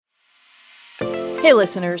Hey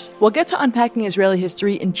listeners, we'll get to unpacking Israeli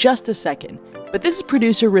history in just a second, but this is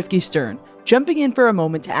producer Rifki Stern, jumping in for a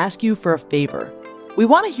moment to ask you for a favor. We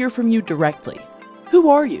want to hear from you directly. Who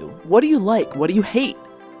are you? What do you like? What do you hate?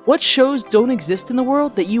 What shows don't exist in the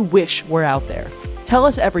world that you wish were out there? Tell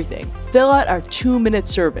us everything. Fill out our 2-minute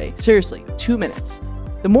survey. Seriously, 2 minutes.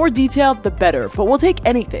 The more detailed, the better, but we'll take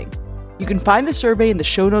anything. You can find the survey in the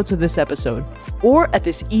show notes of this episode or at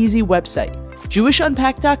this easy website,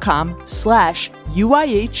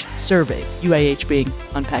 jewishunpacked.com/UIH survey, UIH being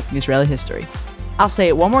Unpacking Israeli History. I'll say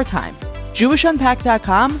it one more time,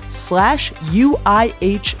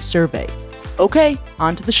 jewishunpacked.com/UIH survey. Okay,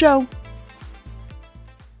 on to the show.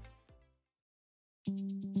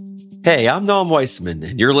 Hey, I'm Noam Weissman,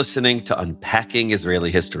 and you're listening to Unpacking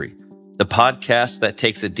Israeli History, the podcast that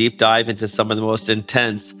takes a deep dive into some of the most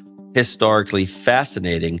intense, historically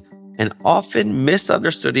fascinating, and often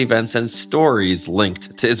misunderstood events and stories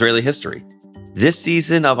linked to Israeli history. This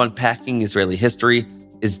season of Unpacking Israeli History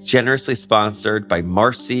is generously sponsored by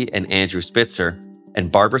Marcy and Andrew Spitzer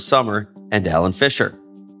and Barbara Summer and Alan Fisher.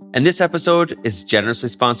 And this episode is generously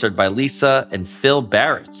sponsored by Lisa and Phil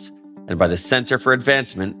Barretts and by the Center for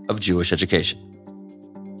Advancement of Jewish Education.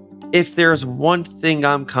 If there's one thing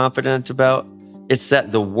I'm confident about, it's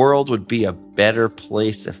that the world would be a better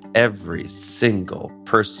place if every single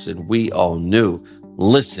person we all knew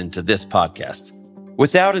listened to this podcast.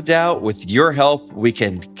 Without a doubt, with your help, we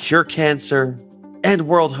can cure cancer, end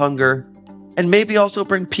world hunger, and maybe also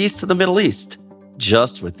bring peace to the Middle East,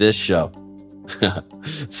 just with this show.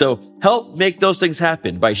 So help make those things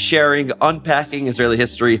happen by sharing Unpacking Israeli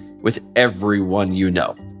History with everyone you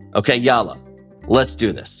know. Okay, yalla, let's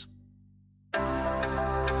do this.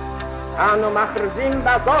 אנו מכריזים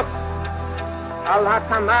בזאת על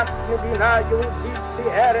הקמת מדינה יהודית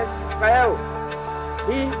בארץ ישראל.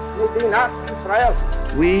 היא מדינת ישראל.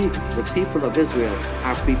 We, the people of Israel,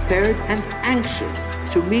 are prepared and anxious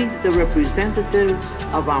to meet the representatives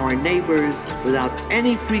of our neighbors without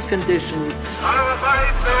any preconditions.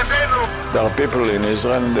 There are people in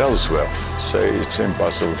Israel and elsewhere say it's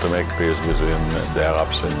impossible to make peace between the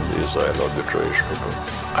Arabs and Israel or the Jewish people.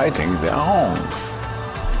 I think they are wrong.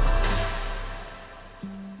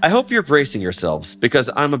 I hope you're bracing yourselves because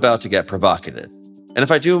I'm about to get provocative. And if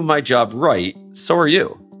I do my job right, so are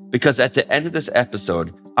you. Because at the end of this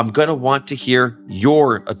episode, I'm going to want to hear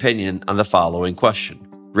your opinion on the following question.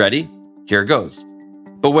 Ready? Here goes.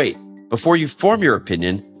 But wait, before you form your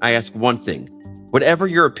opinion, I ask one thing. Whatever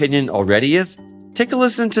your opinion already is, take a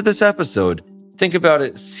listen to this episode, think about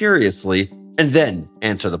it seriously, and then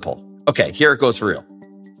answer the poll. Okay, here it goes for real.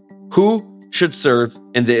 Who should serve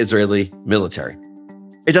in the Israeli military?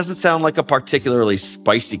 It doesn't sound like a particularly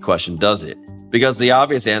spicy question, does it? Because the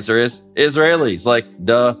obvious answer is Israelis. Like,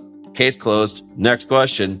 duh, case closed, next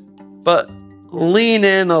question. But lean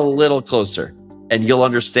in a little closer, and you'll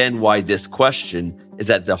understand why this question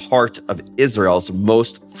is at the heart of Israel's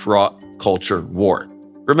most fraught culture war.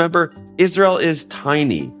 Remember, Israel is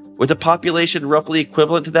tiny, with a population roughly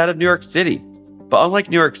equivalent to that of New York City. But unlike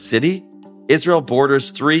New York City, Israel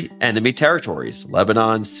borders 3 enemy territories,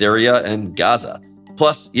 Lebanon, Syria, and Gaza.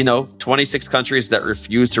 Plus, 26 countries that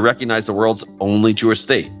refuse to recognize the world's only Jewish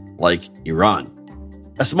state, like Iran.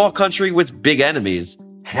 A small country with big enemies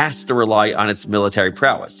has to rely on its military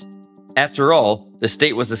prowess. After all, the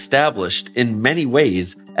state was established in many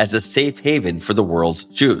ways as a safe haven for the world's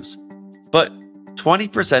Jews. But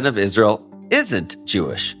 20% of Israel isn't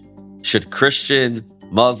Jewish. Should Christian,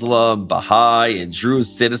 Muslim, Baha'i, and Druze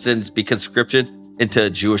citizens be conscripted into a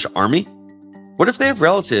Jewish army? What if they have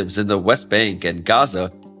relatives in the West Bank and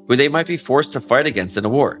Gaza who they might be forced to fight against in a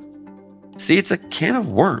war? See, it's a can of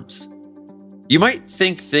worms. You might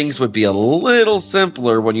think things would be a little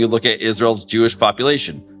simpler when you look at Israel's Jewish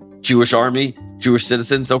population. Jewish army, Jewish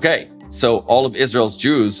citizens, okay. So all of Israel's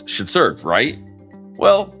Jews should serve, right?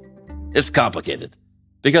 Well, it's complicated.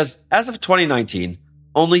 Because as of 2019,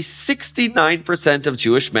 only 69% of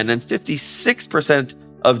Jewish men and 56%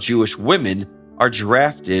 of Jewish women are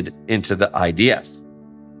drafted into the IDF.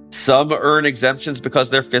 Some earn exemptions because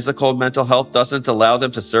their physical and mental health doesn't allow them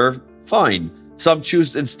to serve. Fine. Some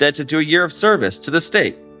choose instead to do a year of service to the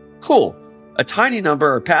state. Cool. A tiny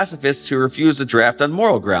number are pacifists who refuse to draft on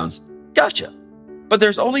moral grounds. Gotcha. But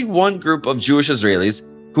there's only one group of Jewish Israelis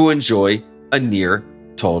who enjoy a near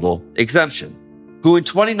total exemption, who in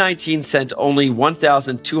 2019 sent only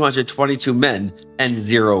 1,222 men and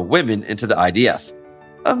 0 women into the IDF.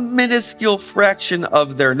 A minuscule fraction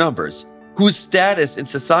of their numbers, whose status in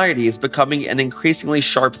society is becoming an increasingly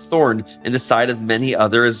sharp thorn in the side of many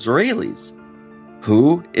other Israelis.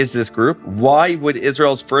 Who is this group? Why would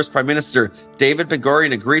Israel's first Prime Minister, David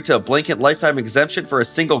Ben-Gurion, agree to a blanket lifetime exemption for a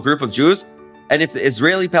single group of Jews? And if the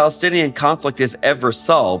Israeli-Palestinian conflict is ever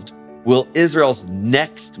solved, will Israel's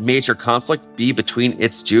next major conflict be between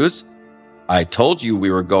its Jews? I told you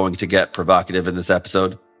we were going to get provocative in this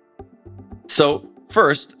episode. So,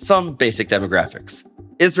 first, some basic demographics.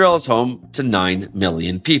 Israel is home to 9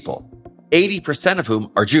 million people, 80% of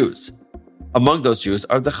whom are Jews. Among those Jews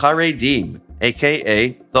are the Haredim, aka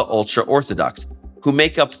the ultra-Orthodox, who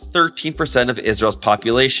make up 13% of Israel's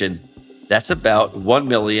population. That's about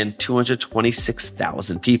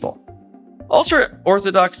 1,226,000 people.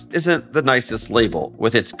 Ultra-Orthodox isn't the nicest label,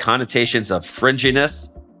 with its connotations of fringiness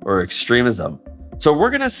or extremism. So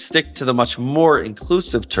we're going to stick to the much more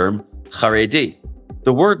inclusive term Haredi.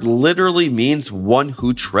 The word literally means one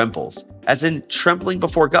who trembles, as in trembling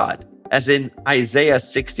before God, as in Isaiah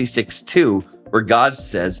 66:2, where God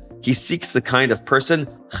says he seeks the kind of person,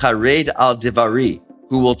 Chared al Divari,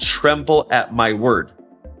 who will tremble at my word.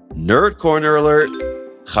 Nerd corner alert.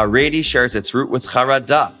 Haredi shares its root with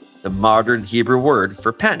Harada, the modern Hebrew word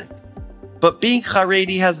for panic. But being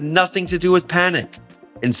Haredi has nothing to do with panic.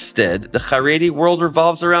 Instead, the Haredi world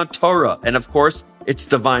revolves around Torah and, of course, its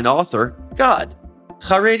divine author, God.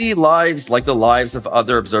 Haredi lives, like the lives of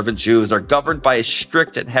other observant Jews, are governed by a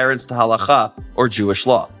strict adherence to halakha, or Jewish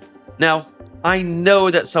law. Now, I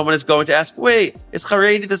know that someone is going to ask, wait, is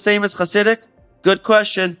Haredi the same as Hasidic? Good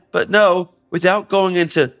question, but no, without going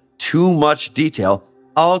into too much detail,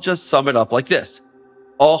 I'll just sum it up like this.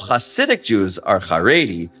 All Hasidic Jews are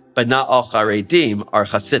Haredi, but not all Haredim are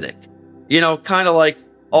Hasidic. You know, kind of like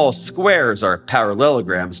all squares are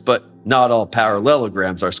parallelograms, but not all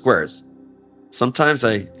parallelograms are squares. Sometimes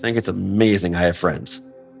I think it's amazing I have friends.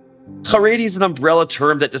 Haredi is an umbrella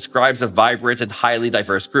term that describes a vibrant and highly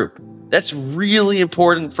diverse group. That's really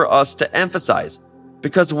important for us to emphasize,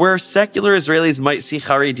 because where secular Israelis might see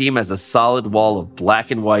Haredim as a solid wall of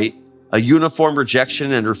black and white, a uniform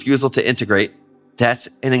rejection and refusal to integrate, that's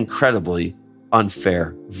an incredibly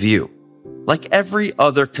unfair view. Like every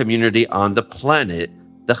other community on the planet,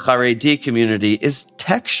 the Haredi community is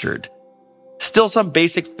textured. Still, some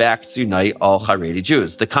basic facts unite all Haredi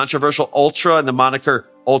Jews. The controversial ultra and the moniker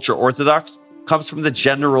ultra-Orthodox comes from the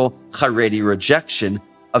general Haredi rejection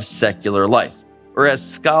of secular life. Or as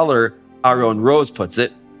scholar Aaron Rose puts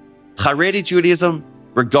it, Haredi Judaism,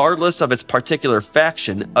 regardless of its particular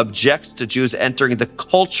faction, objects to Jews entering the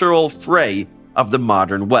cultural fray of the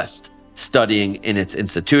modern West, studying in its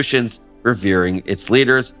institutions, revering its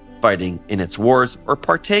leaders, fighting in its wars, or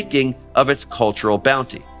partaking of its cultural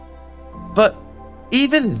bounty. But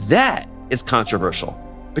even that is controversial,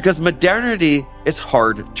 because modernity is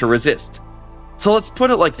hard to resist. So let's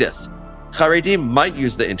put it like this. Haredim might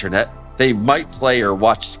use the internet, they might play or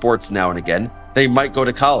watch sports now and again, they might go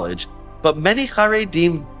to college, but many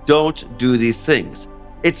Haredim don't do these things.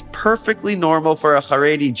 It's perfectly normal for a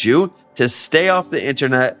Haredi Jew to stay off the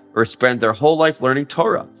internet or spend their whole life learning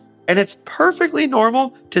Torah. And it's perfectly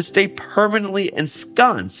normal to stay permanently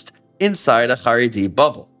ensconced inside a Haredi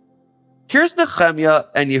bubble. Here's Nehemiah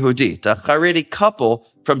and Yehudit, a Haredi couple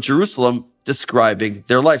from Jerusalem, describing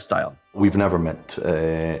their lifestyle. We've never met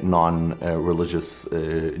non-religious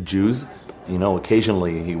Jews. You know,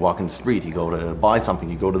 occasionally you walk in the street, you go to buy something,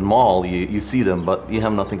 you go to the mall, you see them, but you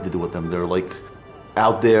have nothing to do with them. They're like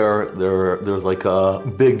out there, there's like a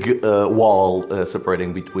big wall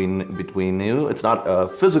separating between you. It's not a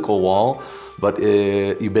physical wall, but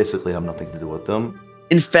you basically have nothing to do with them.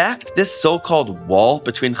 In fact, this so-called wall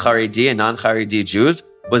between Haredi and non-Haredi Jews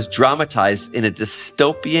was dramatized in a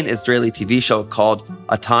dystopian Israeli TV show called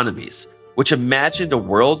Autonomies, which imagined a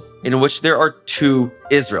world in which there are two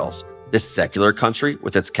Israels, the secular country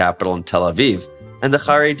with its capital in Tel Aviv, and the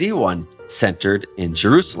Haredi one centered in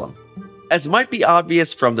Jerusalem. As might be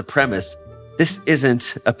obvious from the premise, this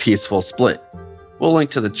isn't a peaceful split. We'll link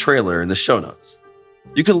to the trailer in the show notes.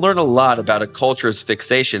 You can learn a lot about a culture's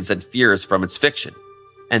fixations and fears from its fiction.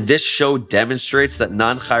 And this show demonstrates that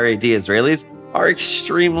non-Haredi Israelis are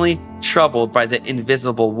extremely troubled by the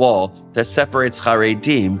invisible wall that separates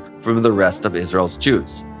Haredim from the rest of Israel's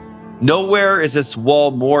Jews. Nowhere is this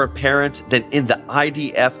wall more apparent than in the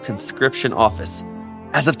IDF conscription office.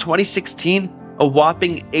 As of 2016, a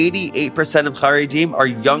whopping 88% of Haredim are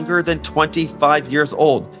younger than 25 years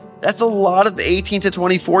old. That's a lot of 18 to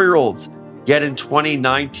 24-year-olds. Yet in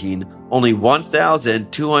 2019, only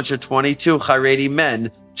 1,222 Haredi men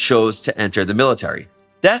chose to enter the military.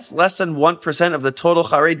 That's less than 1% of the total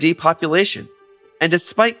Haredi population. And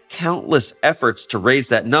despite countless efforts to raise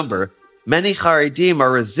that number, many Haredim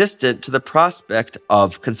are resistant to the prospect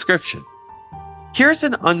of conscription. Here's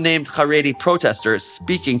an unnamed Haredi protester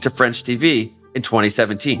speaking to French TV in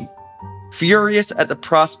 2017, furious at the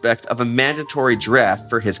prospect of a mandatory draft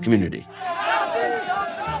for his community.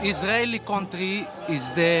 Israeli country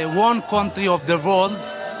is the one country of the world,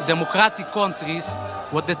 democratic countries,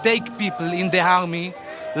 what they take people in the army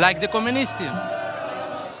like the communists.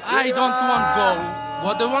 I don't want go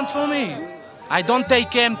what they want for me. I don't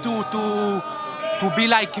take them to be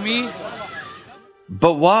like me.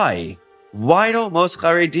 But why? Why don't most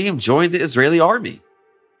Haredim join the Israeli army?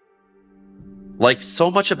 Like so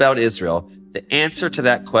much about Israel, the answer to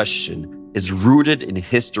that question is rooted in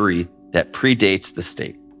history that predates the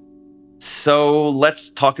state. So let's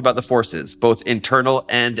talk about the forces, both internal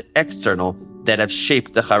and external, that have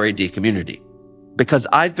shaped the Haredi community. Because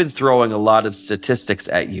I've been throwing a lot of statistics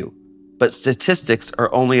at you, but statistics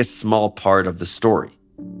are only a small part of the story.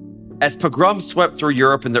 As pogroms swept through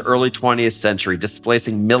Europe in the early 20th century,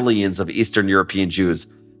 displacing millions of Eastern European Jews,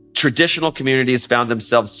 traditional communities found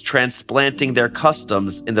themselves transplanting their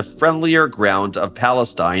customs in the friendlier ground of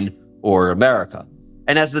Palestine or America.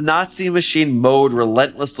 And as the Nazi machine mowed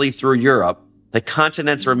relentlessly through Europe, the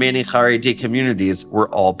continent's remaining Haredi communities were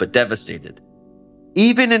all but devastated.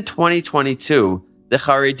 Even in 2022, the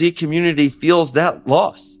Haredi community feels that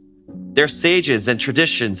loss. Their sages and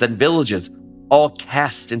traditions and villages all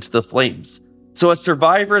cast into the flames. So as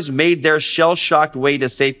survivors made their shell-shocked way to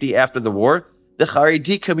safety after the war, the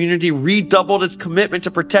Haredi community redoubled its commitment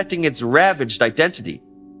to protecting its ravaged identity.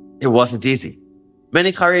 It wasn't easy.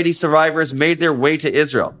 Many Haredi survivors made their way to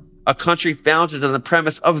Israel, a country founded on the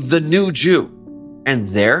premise of the new Jew. And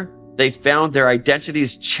there, they found their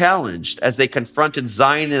identities challenged as they confronted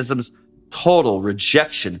Zionism's total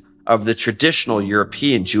rejection of the traditional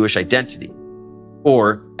European Jewish identity.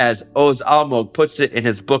 Or, as Oz Almog puts it in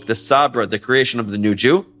his book, The Sabra, The Creation of the New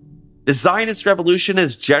Jew, the Zionist revolution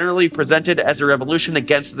is generally presented as a revolution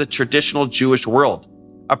against the traditional Jewish world,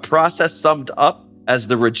 a process summed up as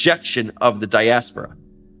the rejection of the diaspora.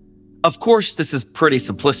 Of course, this is pretty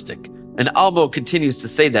simplistic, and Almog continues to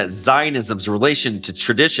say that Zionism's relation to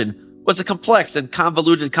tradition was a complex and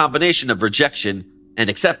convoluted combination of rejection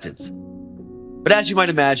and acceptance. But as you might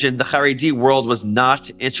imagine, the Haredi world was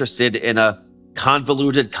not interested in a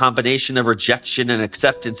convoluted combination of rejection and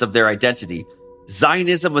acceptance of their identity.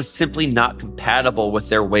 Zionism was simply not compatible with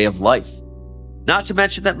their way of life. Not to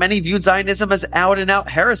mention that many viewed Zionism as out-and-out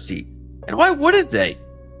heresy. And why wouldn't they?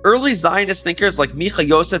 Early Zionist thinkers like Micha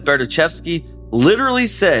Yosef Berdichevsky literally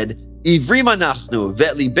said, Ivrim anachnu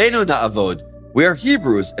ve'libenu na'avod. We are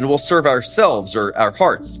Hebrews and will serve ourselves or our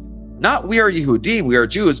hearts. Not we are Yehudim, we are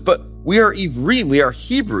Jews, but we are Ivrim, we are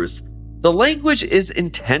Hebrews. The language is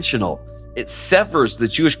intentional. It severs the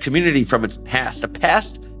Jewish community from its past, a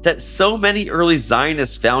past that so many early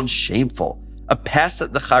Zionists found shameful, a past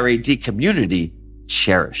that the Haredi community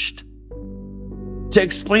cherished. To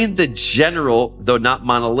explain the general, though not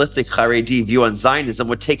monolithic, Haredi view on Zionism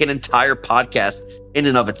would take an entire podcast in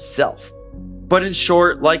and of itself. But in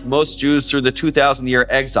short, like most Jews through the 2,000-year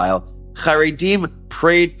exile, Haredim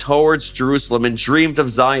prayed towards Jerusalem and dreamed of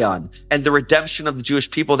Zion and the redemption of the Jewish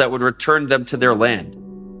people that would return them to their land.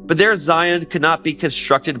 But their Zion could not be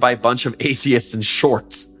constructed by a bunch of atheists in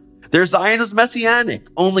shorts. Their Zion was messianic.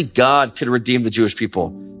 Only God could redeem the Jewish people.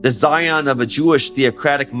 The Zion of a Jewish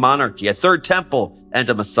theocratic monarchy, a third temple, and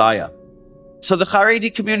a Messiah. So the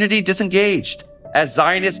Haredi community disengaged. As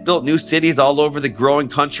Zionists built new cities all over the growing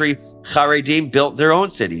country, Haredim built their own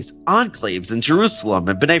cities, enclaves in Jerusalem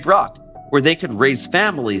and Bnei Brak, where they could raise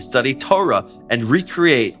families, study Torah, and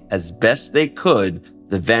recreate as best they could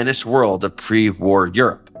the vanished world of pre-war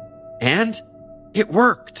Europe. And it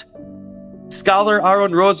worked. Scholar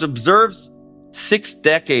Aaron Rose observes 6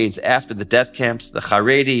 decades after the death camps, the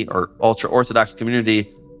Haredi, or ultra-Orthodox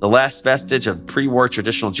community, the last vestige of pre-war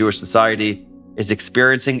traditional Jewish society, is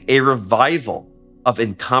experiencing a revival of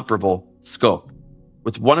incomparable scope.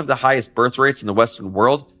 With one of the highest birth rates in the Western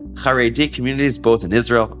world, Haredi communities both in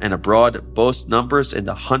Israel and abroad boast numbers in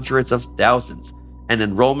the hundreds of thousands, and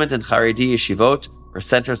enrollment in Haredi yeshivot, or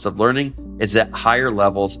centers of learning, is at higher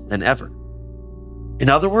levels than ever. In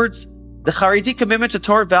other words, the Haredi commitment to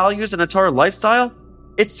Torah values and a Torah lifestyle,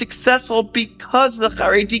 it's successful because the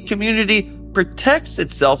Haredi community protects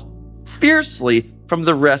itself fiercely from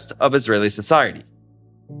the rest of Israeli society.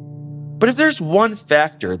 But if there's one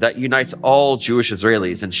factor that unites all Jewish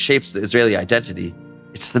Israelis and shapes the Israeli identity,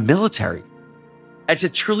 it's the military. And to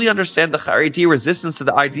truly understand the Haredi resistance to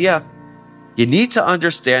the IDF, you need to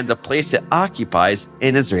understand the place it occupies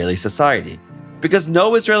in Israeli society. Because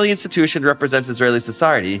no Israeli institution represents Israeli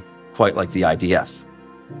society quite like the IDF.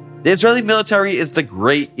 The Israeli military is the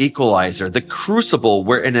great equalizer, the crucible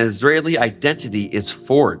where an Israeli identity is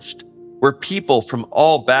forged, where people from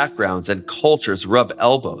all backgrounds and cultures rub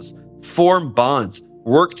elbows, form bonds,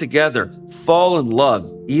 work together, fall in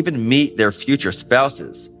love, even meet their future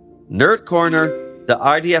spouses. Nerd Corner, the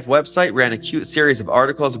IDF website, ran a cute series of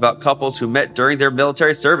articles about couples who met during their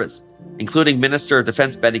military service, including Minister of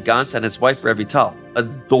Defense Benny Gantz and his wife Revital.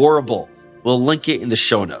 Adorable. We'll link it in the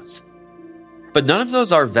show notes. But none of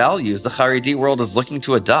those are values the Haredi world is looking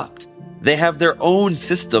to adopt. They have their own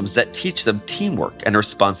systems that teach them teamwork and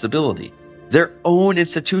responsibility, their own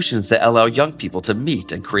institutions that allow young people to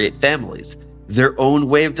meet and create families, their own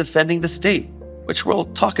way of defending the state, which we'll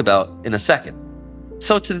talk about in a second.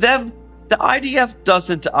 So to them, the IDF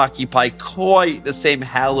doesn't occupy quite the same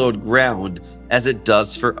hallowed ground as it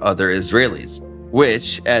does for other Israelis,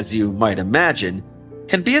 which, as you might imagine,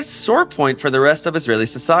 can be a sore point for the rest of Israeli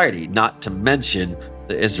society, not to mention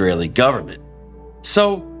the Israeli government.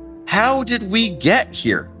 So, how did we get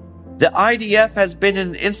here? The IDF has been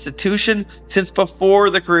an institution since before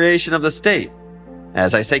the creation of the state.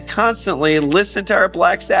 As I say constantly, listen to our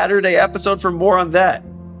Black Saturday episode for more on that.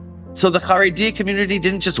 So the Haredi community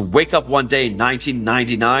didn't just wake up one day in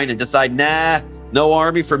 1999 and decide, nah, no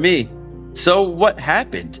army for me. So what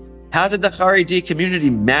happened? How did the Haredi community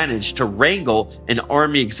manage to wrangle an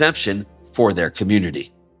army exemption for their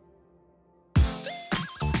community?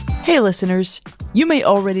 Hey listeners, you may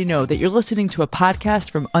already know that you're listening to a podcast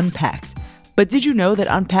from Unpacked. But did you know that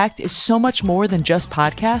Unpacked is so much more than just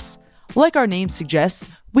podcasts? Like our name suggests,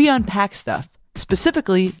 we unpack stuff,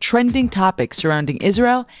 specifically trending topics surrounding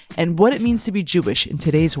Israel and what it means to be Jewish in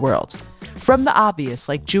today's world. From the obvious,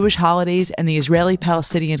 like Jewish holidays and the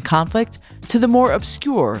Israeli-Palestinian conflict, to the more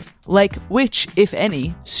obscure, like which, if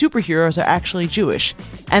any, superheroes are actually Jewish,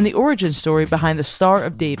 and the origin story behind the Star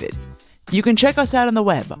of David. You can check us out on the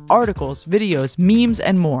web, articles, videos, memes,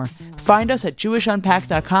 and more. Find us at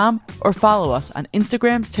JewishUnpacked.com or follow us on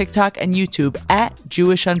Instagram, TikTok, and YouTube at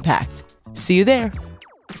JewishUnpacked. See you there.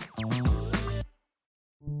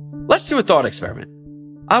 Let's do a thought experiment.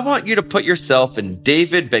 I want you to put yourself in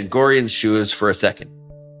David Ben-Gurion's shoes for a second.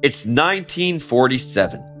 It's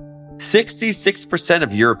 1947. 66%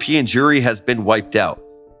 of European Jewry has been wiped out.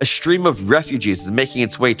 A stream of refugees is making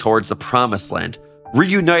its way towards the Promised Land,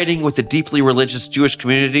 reuniting with the deeply religious Jewish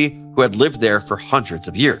community who had lived there for hundreds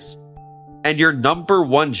of years. And your number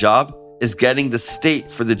one job is getting the state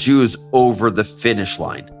for the Jews over the finish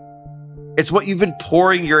line. It's what you've been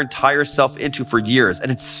pouring your entire self into for years,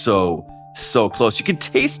 and it's so close. You can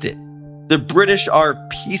taste it. The British are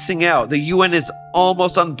piecing out. The UN is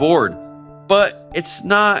almost on board, but it's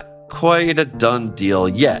not quite a done deal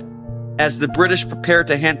yet. As the British prepare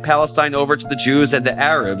to hand Palestine over to the Jews and the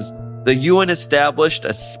Arabs, the UN established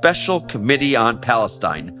a special committee on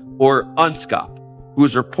Palestine, or UNSCOP,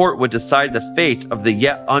 whose report would decide the fate of the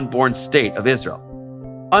yet unborn state of Israel.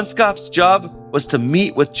 UNSCOP's job was to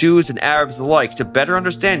meet with Jews and Arabs alike to better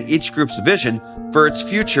understand each group's vision for its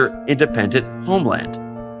future independent homeland.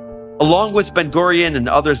 Along with Ben-Gurion and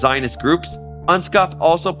other Zionist groups, UNSCOP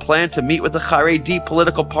also planned to meet with the Haredi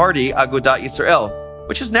political party Agudat Yisrael,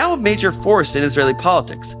 which is now a major force in Israeli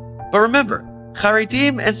politics. But remember,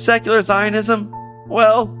 Haredim and secular Zionism,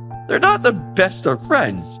 well, they're not the best of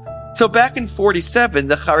friends. So back in 47,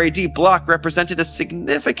 the Haredi bloc represented a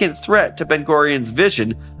significant threat to Ben-Gurion's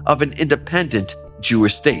vision of an independent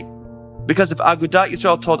Jewish state. Because if Agudat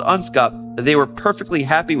Yisrael told UNSCOP that they were perfectly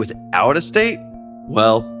happy without a state,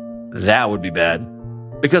 well, that would be bad.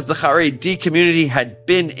 Because the Haredi community had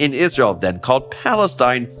been in Israel, then called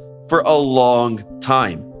Palestine, for a long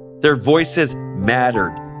time. Their voices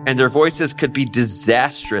mattered, and their voices could be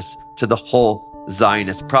disastrous to the whole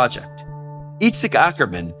Zionist project. Itzik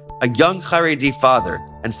Ackerman, a young Haredi father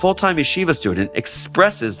and full-time yeshiva student,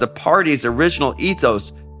 expresses the party's original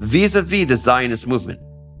ethos vis-a-vis the Zionist movement.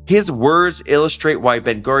 His words illustrate why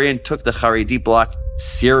Ben-Gurion took the Haredi bloc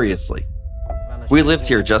seriously. We lived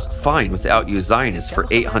here just fine without you Zionists for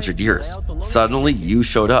 800 years. Suddenly, you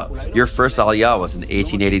showed up. Your first Aliyah was in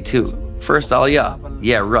 1882. First Aliyah.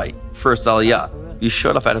 Yeah, right. First Aliyah. You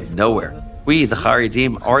showed up out of nowhere. We, the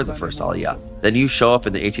Haredim, are the first Aliyah. Then you show up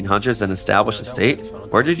in the 1800s and establish a state?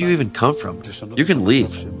 Where did you even come from? You can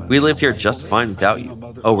leave. We lived here just fine without you.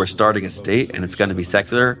 Oh, we're starting a state and it's going to be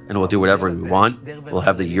secular and we'll do whatever we want. We'll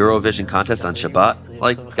have the Eurovision contest on Shabbat.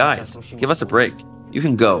 Like, guys, give us a break. You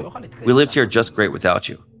can go. We lived here just great without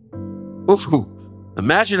you. Ooh,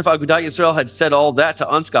 imagine if Agudat Yisrael had said all that to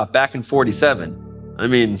UNSCOP back in 47. I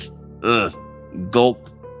mean, gulp.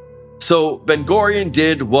 So Ben-Gurion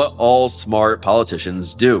did what all smart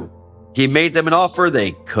politicians do. He made them an offer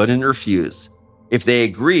they couldn't refuse. If they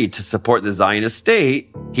agreed to support the Zionist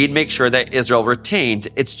state, he'd make sure that Israel retained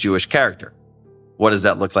its Jewish character. What does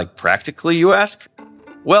that look like practically, you ask?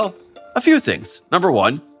 Well, a few things. Number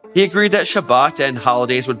one, he agreed that Shabbat and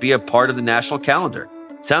holidays would be a part of the national calendar.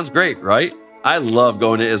 Sounds great, right? I love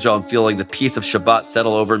going to Israel and feeling the peace of Shabbat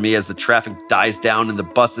settle over me as the traffic dies down and the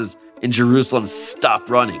buses in Jerusalem stop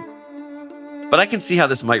running. But I can see how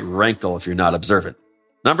this might rankle if you're not observant.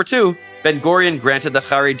 Number two, Ben-Gurion granted the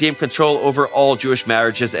Haredim control over all Jewish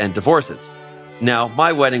marriages and divorces. Now,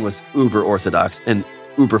 my wedding was uber Orthodox and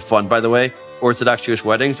uber fun, by the way. Orthodox Jewish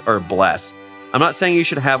weddings are a blast. I'm not saying you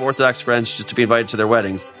should have Orthodox friends just to be invited to their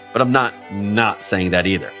weddings, but I'm not saying that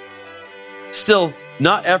either. Still,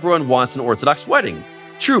 not everyone wants an Orthodox wedding.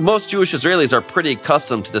 True, most Jewish Israelis are pretty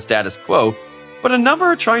accustomed to the status quo, but a number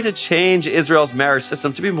are trying to change Israel's marriage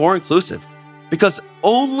system to be more inclusive, because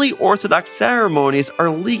only Orthodox ceremonies are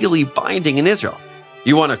legally binding in Israel.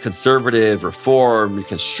 You want a conservative, reform,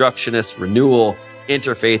 reconstructionist, renewal,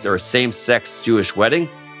 interfaith, or same-sex Jewish wedding?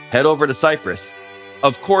 Head over to Cyprus.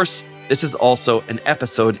 Of course, this is also an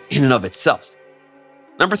episode in and of itself.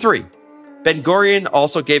 Number three, Ben-Gurion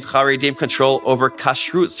also gave Haredim control over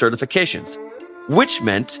kashrut certifications, which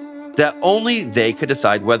meant that only they could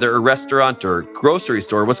decide whether a restaurant or grocery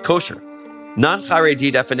store was kosher.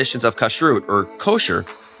 Non-Haredi definitions of kashrut or kosher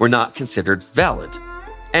were not considered valid.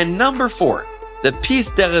 And number four, the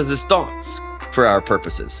piece de resistance for our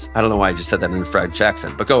purposes. I don't know why I just said that in a French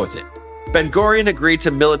accent, but go with it. Ben-Gurion agreed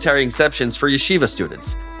to military exemptions for yeshiva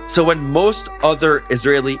students. So when most other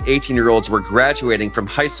Israeli 18-year-olds were graduating from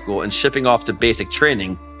high school and shipping off to basic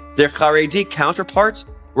training, their Haredi counterparts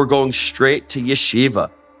were going straight to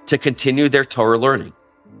yeshiva to continue their Torah learning.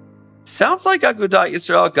 Sounds like Agudat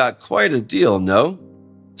Yisrael got quite a deal, no?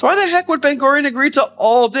 So why the heck would Ben-Gurion agree to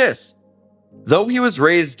all this? Though he was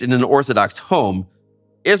raised in an Orthodox home,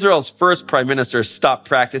 Israel's first prime minister stopped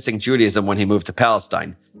practicing Judaism when he moved to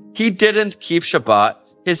Palestine. He didn't keep Shabbat.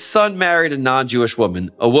 His son married a non-Jewish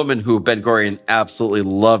woman, a woman who Ben-Gurion absolutely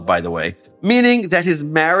loved, by the way, meaning that his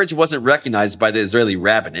marriage wasn't recognized by the Israeli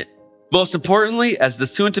rabbinate. Most importantly, as the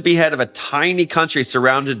soon-to-be head of a tiny country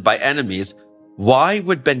surrounded by enemies, why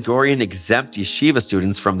would Ben-Gurion exempt yeshiva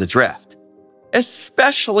students from the draft?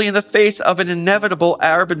 Especially in the face of an inevitable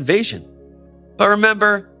Arab invasion. But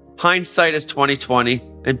remember, hindsight is 20/20,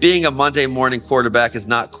 and being a Monday morning quarterback is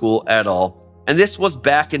not cool at all. And this was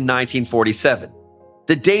back in 1947.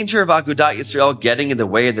 The danger of Agudat Yisrael getting in the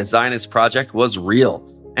way of the Zionist project was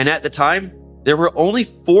real. And at the time, there were only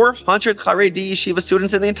 400 Haredi yeshiva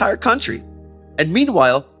students in the entire country. And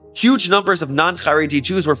meanwhile, huge numbers of non-Haredi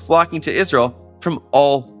Jews were flocking to Israel from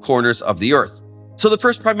all corners of the earth. So the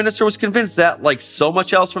first prime minister was convinced that, like so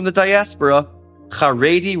much else from the diaspora,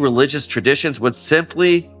 Haredi religious traditions would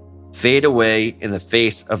simply fade away in the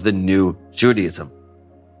face of the new Judaism.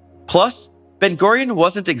 Plus, Ben-Gurion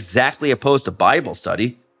wasn't exactly opposed to Bible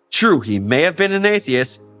study. True, he may have been an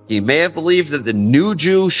atheist. He may have believed that the new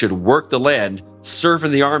Jew should work the land, serve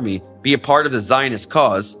in the army, be a part of the Zionist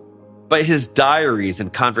cause. But his diaries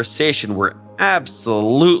and conversation were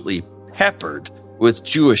absolutely peppered with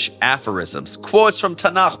Jewish aphorisms, quotes from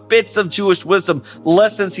Tanakh, bits of Jewish wisdom,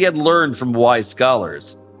 lessons he had learned from wise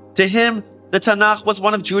scholars. To him, the Tanakh was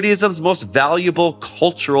one of Judaism's most valuable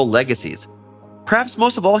cultural legacies. Perhaps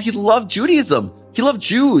most of all, he loved Judaism. He loved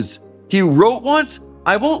Jews. He wrote once,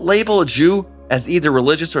 "I won't label a Jew as either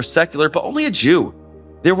religious or secular, but only a Jew."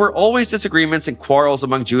 There were always disagreements and quarrels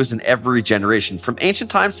among Jews in every generation, from ancient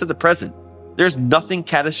times to the present. There's nothing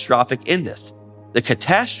catastrophic in this. The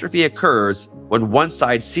catastrophe occurs when one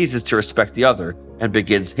side ceases to respect the other and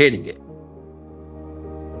begins hating it.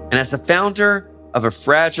 And as the founder of a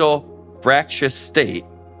fragile, fractious state,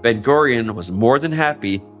 Ben-Gurion was more than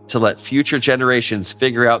happy to let future generations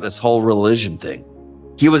figure out this whole religion thing.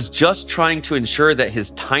 He was just trying to ensure that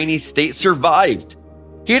his tiny state survived.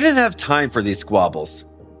 He didn't have time for these squabbles.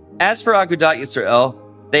 As for Agudat Yisrael,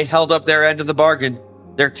 they held up their end of the bargain.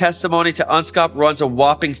 Their testimony to UNSCOP runs a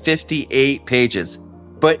whopping 58 pages,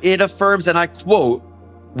 but it affirms, and I quote,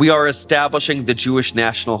 "We are establishing the Jewish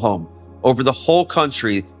national home. Over the whole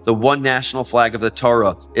country, the one national flag of the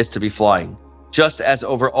Torah is to be flying, just as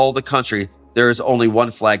over all the country, there is only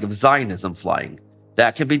one flag of Zionism flying.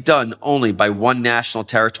 That can be done only by one national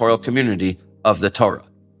territorial community of the Torah."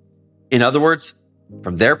 In other words,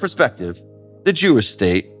 from their perspective, the Jewish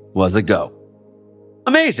state was a go.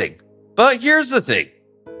 Amazing. But here's the thing.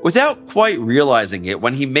 Without quite realizing it,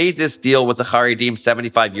 when he made this deal with the Haredim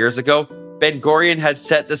 75 years ago, Ben-Gurion had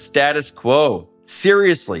set the status quo.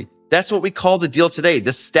 Seriously, that's what we call the deal today,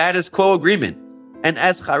 the status quo agreement. And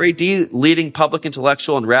as Haredi leading public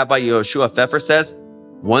intellectual and Rabbi Yehoshua Pfeffer says,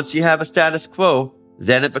 Once you have a status quo,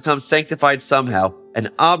 then it becomes sanctified somehow,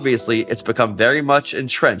 and obviously it's become very much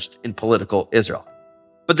entrenched in political Israel.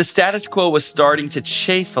 But the status quo was starting to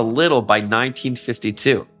chafe a little by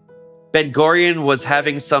 1952. Ben-Gurion was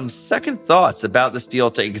having some second thoughts about this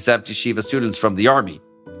deal to exempt yeshiva students from the army,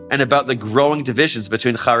 and about the growing divisions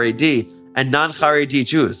between Haredi and non-Haredi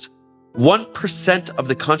Jews. 1% of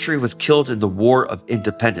the country was killed in the War of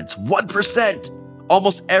Independence. 1%!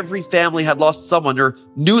 Almost every family had lost someone or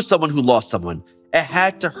knew someone who lost someone. It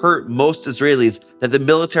had to hurt most Israelis that the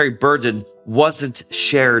military burden wasn't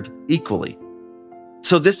shared equally.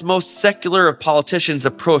 So this most secular of politicians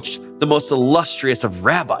approached the most illustrious of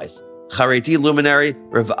rabbis, Haredi luminary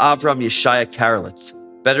Rav Avram Yeshaya Karelitz,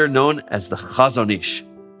 better known as the Chazon Ish.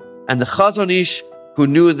 And the Chazon Ish, who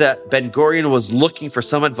knew that Ben-Gurion was looking for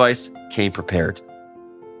some advice, came prepared.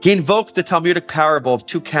 He invoked the Talmudic parable of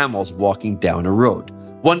two camels walking down a road.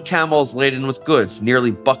 One camel is laden with goods, nearly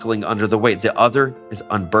buckling under the weight. The other is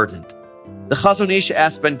unburdened. The Chazon Ish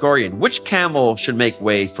asked Ben-Gurion which camel should make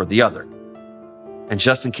way for the other. And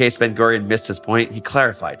just in case Ben-Gurion missed his point, he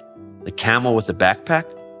clarified. The camel with the backpack?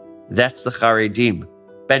 That's the Haredim,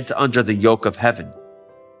 bent under the yoke of heaven.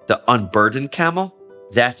 The unburdened camel?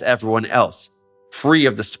 That's everyone else, free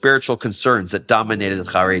of the spiritual concerns that dominated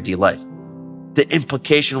Haredi life. The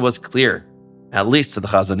implication was clear, at least to the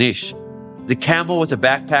Chazon Ish. The camel with the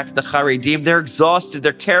backpack, the Haredim, they're exhausted.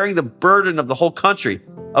 They're carrying the burden of the whole country.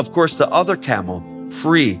 Of course, the other camel,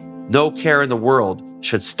 free, no care in the world,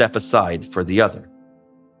 should step aside for the other.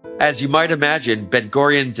 As you might imagine,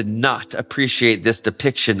 Ben-Gurion did not appreciate this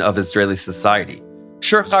depiction of Israeli society.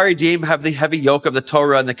 Sure, Haredim have the heavy yoke of the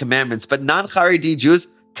Torah and the commandments, but non-Haredi Jews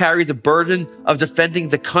carry the burden of defending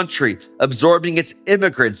the country, absorbing its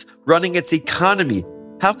immigrants, running its economy.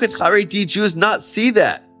 How could Haredi Jews not see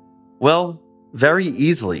that? Well, very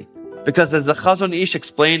easily. Because as the Chazon Ish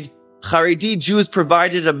explained, Haredi Jews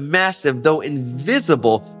provided a massive, though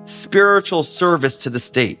invisible, spiritual service to the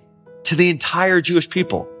state, to the entire Jewish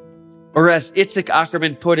people. Or as Itzik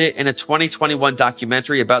Ackerman put it in a 2021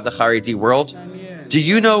 documentary about the Haredi world, do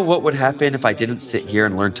you know what would happen if I didn't sit here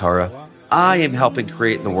and learn Torah? I am helping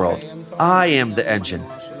create the world. I am the engine.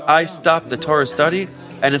 I stop the Torah study,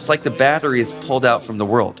 and it's like the battery is pulled out from the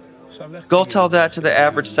world. Go tell that to the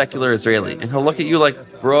average secular Israeli, and he'll look at you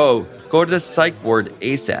like, bro, go to the psych ward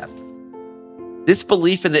ASAP. This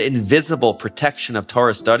belief in the invisible protection of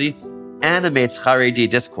Torah study animates Haredi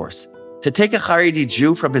discourse. To take a Haredi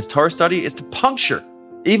Jew from his Torah study is to puncture,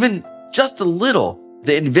 even just a little,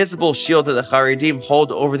 the invisible shield that the Haredim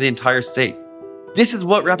hold over the entire state. This is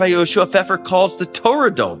what Rabbi Yehoshua Pfeffer calls the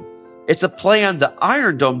Torah Dome. It's a play on the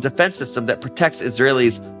Iron Dome defense system that protects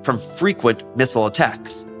Israelis from frequent missile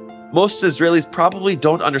attacks. Most Israelis probably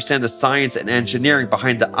don't understand the science and engineering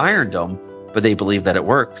behind the Iron Dome, but they believe that it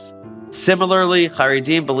works. Similarly,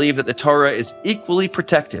 Haredim believe that the Torah is equally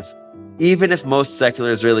protective, even if most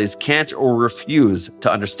secular Israelis can't or refuse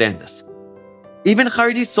to understand this. Even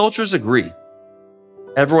Haredi soldiers agree.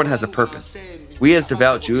 Everyone has a purpose. We as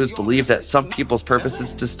devout Jews believe that some people's purpose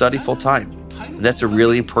is to study full-time, and that's a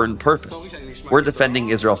really important purpose. We're defending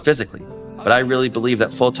Israel physically, but I really believe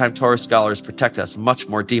that full-time Torah scholars protect us much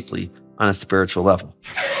more deeply on a spiritual level.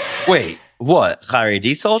 Wait, what?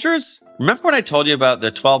 Haredi soldiers? Remember when I told you about the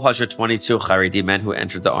 1,222 Haredi men who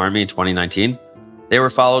entered the army in 2019? They were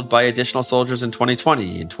followed by additional soldiers in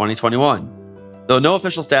 2020 and 2021, though no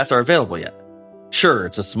official stats are available yet. Sure,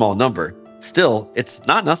 it's a small number. Still, it's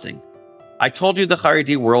not nothing. I told you the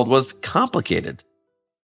Haredi world was complicated.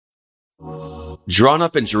 Drawn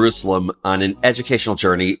up in Jerusalem on an educational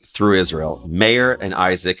journey through Israel, Meir and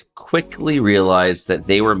Isaac quickly realized that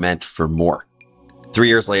they were meant for more. 3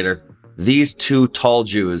 years later, these two tall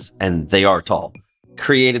Jews, and they are tall,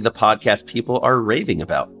 created the podcast people are raving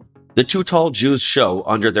about. The Two Tall Jews show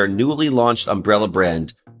under their newly launched umbrella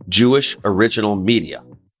brand, Jewish Original Media,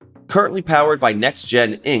 currently powered by Next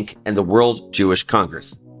Gen Inc. and the World Jewish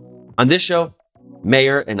Congress. On this show,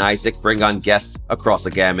 Meir and Isaac bring on guests across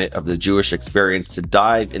the gamut of the Jewish experience to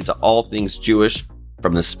dive into all things Jewish,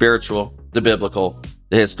 from the spiritual, the biblical,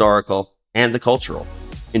 the historical, and the cultural,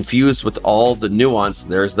 infused with all the nuance,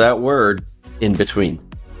 there's that word, in between.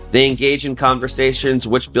 They engage in conversations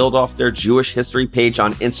which build off their Jewish history page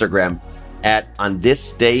on Instagram at On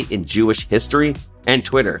This Day in Jewish History and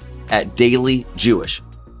Twitter at Daily Jewish,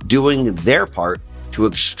 doing their part to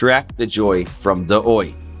extract the joy from the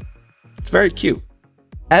oi. It's very cute.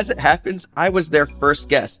 As it happens, I was their first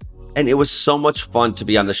guest, and it was so much fun to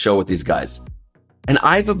be on the show with these guys. And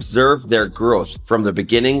I've observed their growth from the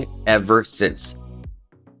beginning ever since.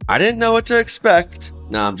 I didn't know what to expect.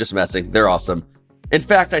 No, I'm just messing. They're awesome. In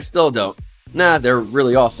fact, I still don't. Nah, they're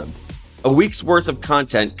really awesome. A week's worth of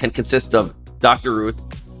content can consist of Dr. Ruth,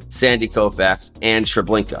 Sandy Koufax, and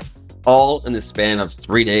Treblinka, all in the span of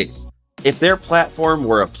 3 days. If their platform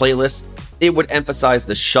were a playlist, it would emphasize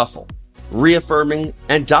the shuffle, reaffirming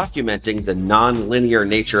and documenting the non-linear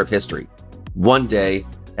nature of history, one day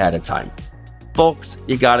at a time. Folks,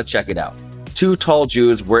 you gotta check it out. Two Tall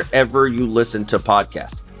Jews wherever you listen to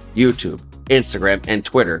podcasts, YouTube, Instagram, and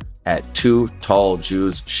Twitter at Two Tall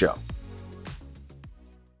Jews Show.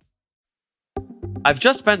 I've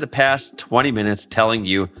just spent the past 20 minutes telling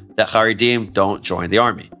you that Haredim don't join the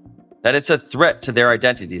army, that it's a threat to their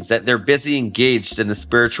identities, that they're busy engaged in the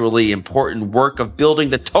spiritually important work of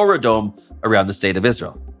building the Torah Dome around the state of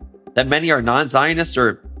Israel, that many are non-Zionists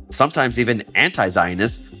or sometimes even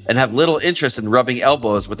anti-Zionists and have little interest in rubbing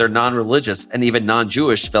elbows with their non-religious and even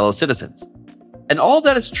non-Jewish fellow citizens. And all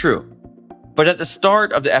that is true. But at the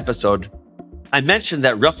start of the episode, I mentioned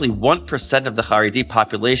that roughly 1% of the Haredi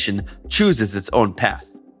population chooses its own path.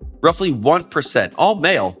 Roughly 1%, all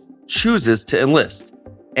male, chooses to enlist,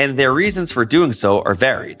 and their reasons for doing so are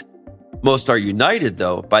varied. Most are united,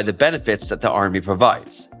 though, by the benefits that the army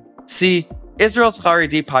provides. See, Israel's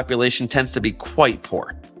Haredi population tends to be quite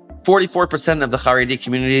poor. 44% of the Haredi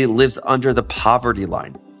community lives under the poverty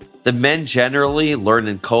line. The men generally learn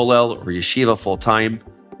in kollel or yeshiva full-time,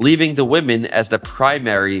 leaving the women as the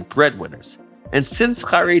primary breadwinners. And since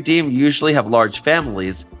Haredim usually have large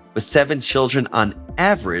families, with 7 children on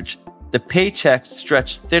average, the paychecks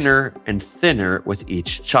stretch thinner and thinner with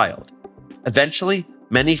each child. Eventually,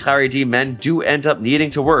 many Haredi men do end up needing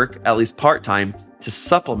to work, at least part-time, to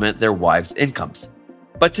supplement their wives' incomes.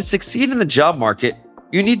 But to succeed in the job market,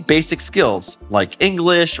 you need basic skills like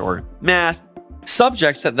English or math,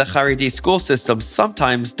 subjects that the Haredi school system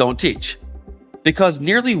sometimes don't teach. Because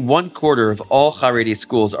nearly 1/4 of all Haredi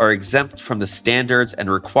schools are exempt from the standards and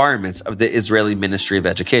requirements of the Israeli Ministry of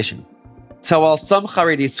Education. So while some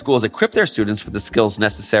Haredi schools equip their students with the skills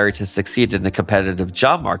necessary to succeed in a competitive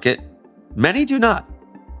job market, many do not.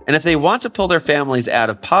 And if they want to pull their families out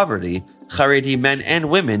of poverty, Haredi men and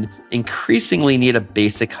women increasingly need a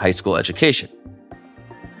basic high school education.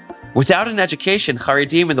 Without an education,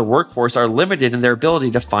 Haredim in the workforce are limited in their ability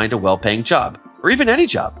to find a well-paying job, or even any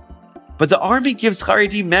job. But the army gives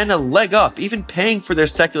Haredi men a leg up, even paying for their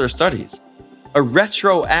secular studies. A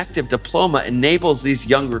retroactive diploma enables these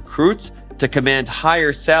young recruits to command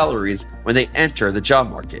higher salaries when they enter the job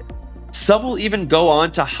market. Some will even go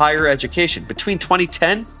on to higher education. Between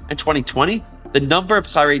 2010 and 2020, the number of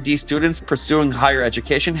Haredi students pursuing higher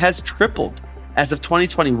education has tripled. As of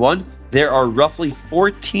 2021, there are roughly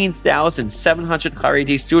 14,700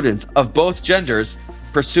 Haredi students of both genders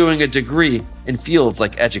pursuing a degree in fields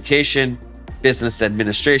like education, business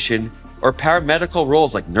administration, or paramedical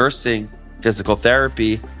roles like nursing, physical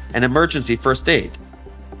therapy, and emergency first aid.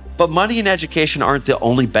 But money and education aren't the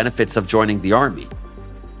only benefits of joining the army.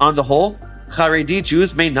 On the whole, Haredi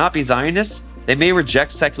Jews may not be Zionists, they may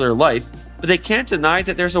reject secular life, but they can't deny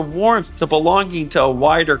that there's a warmth to belonging to a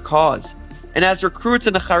wider cause. And as recruits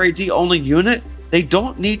in a Haredi-only unit, they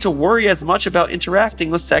don't need to worry as much about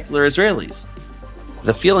interacting with secular Israelis.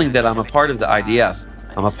 The feeling that I'm a part of the IDF,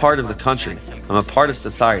 I'm a part of the country, I'm a part of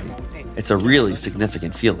society, it's a really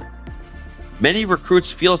significant feeling. Many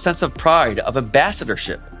recruits feel a sense of pride, of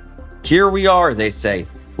ambassadorship. Here we are, they say,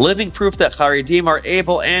 living proof that Haredim are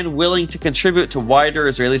able and willing to contribute to wider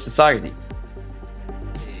Israeli society.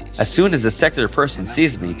 As soon as a secular person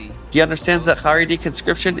sees me, he understands that Haredi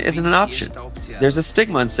conscription isn't an option. There's a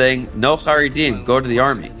stigma in saying, no Haredim, go to the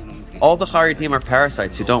army. All the Haredim are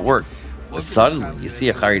parasites who don't work. But suddenly, you see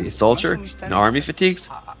a Haredi soldier in army fatigues,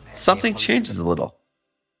 something changes a little.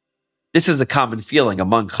 This is a common feeling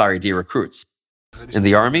among Haredi recruits. In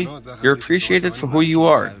the army, you're appreciated for who you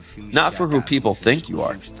are, not for who people think you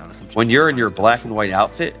are. When you're in your black and white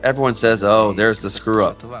outfit, everyone says, oh, there's the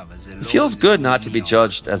screw-up. It feels good not to be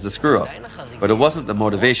judged as the screw-up, but it wasn't the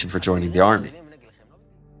motivation for joining the army.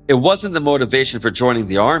 It wasn't the motivation for joining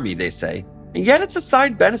the army, they say, and yet it's a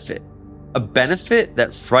side benefit. A benefit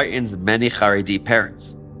that frightens many Haredi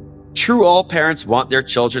parents. True, all parents want their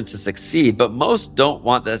children to succeed, but most don't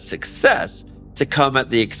want that success to come at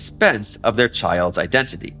the expense of their child's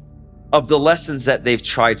identity, of the lessons that they've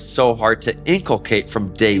tried so hard to inculcate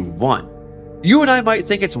from day one. You and I might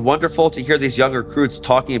think it's wonderful to hear these young recruits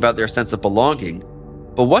talking about their sense of belonging,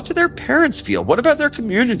 but what do their parents feel? What about their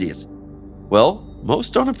communities? Well,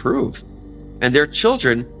 most don't approve, and their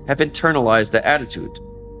children have internalized the attitude.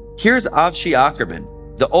 Here's Avshi Ackerman,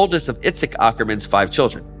 the oldest of Itzik Ackerman's 5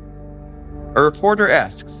 children. A reporter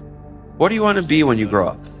asks, what do you want to be when you grow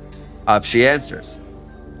up? Avshi answers,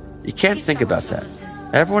 you can't think about that.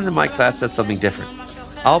 Everyone in my class says something different.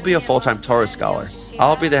 I'll be a full-time Torah scholar.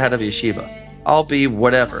 I'll be the head of yeshiva. I'll be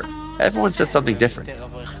whatever. Everyone says something different.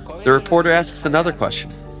 The reporter asks another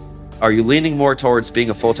question. Are you leaning more towards being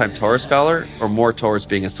a full-time Torah scholar or more towards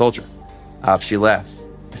being a soldier? Avshi laughs.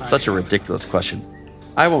 It's such a ridiculous question.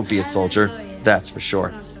 I won't be a soldier, that's for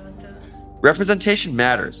sure. Representation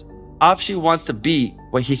matters. Avshi wants to be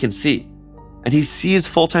what he can see. And he sees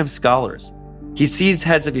full-time scholars. He sees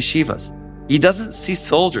heads of yeshivas. He doesn't see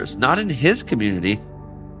soldiers, not in his community.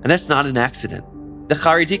 And that's not an accident. The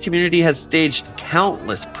Haredi community has staged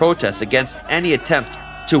countless protests against any attempt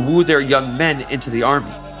to woo their young men into the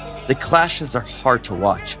army. The clashes are hard to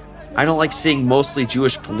watch. I don't like seeing mostly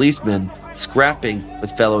Jewish policemen scrapping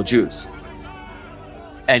with fellow Jews.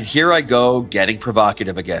 And here I go, getting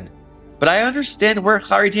provocative again. But I understand where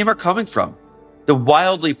Haredim are coming from. The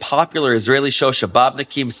wildly popular Israeli show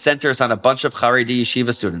Shababnikim centers on a bunch of Haredi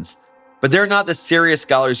yeshiva students. But they're not the serious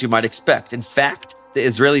scholars you might expect. In fact, the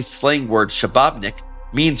Israeli slang word Shababnik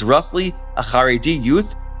means roughly a Haredi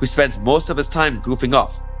youth who spends most of his time goofing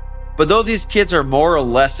off. But though these kids are more or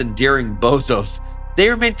less endearing bozos, they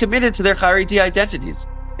remain committed to their Haredi identities.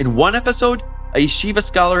 In one episode, a yeshiva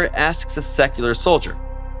scholar asks a secular soldier,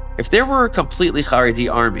 if there were a completely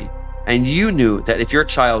Haredi army, and you knew that if your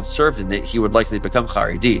child served in it, he would likely become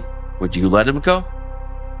Haredi, would you let him go?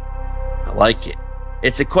 I like it.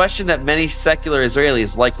 It's a question that many secular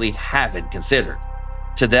Israelis likely haven't considered.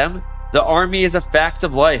 To them, the army is a fact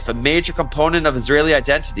of life, a major component of Israeli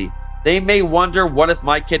identity. They may wonder, what if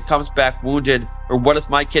my kid comes back wounded, or what if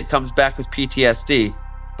my kid comes back with PTSD?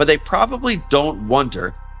 But they probably don't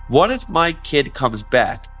wonder, what if my kid comes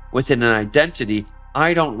back within an identity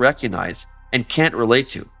I don't recognize and can't relate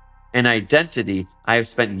to, an identity I have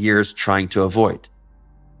spent years trying to avoid?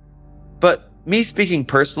 But me speaking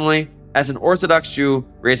personally, as an Orthodox Jew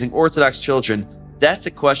raising Orthodox children, that's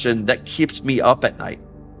a question that keeps me up at night.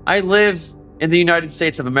 I live in the United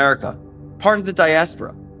States of America, part of the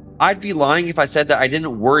diaspora. I'd be lying if I said that I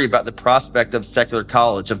didn't worry about the prospect of secular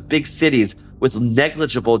college, of big cities with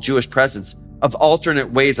negligible Jewish presence, of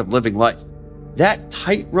alternate ways of living life. That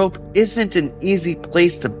tightrope isn't an easy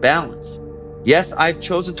place to balance. Yes, I've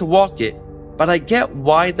chosen to walk it, but I get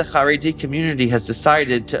why the Haredi community has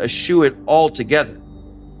decided to eschew it altogether.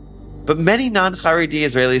 But many non-Haredi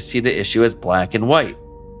Israelis see the issue as black and white,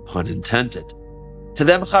 pun intended. To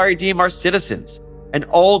them, Haredim are citizens, and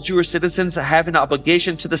all Jewish citizens have an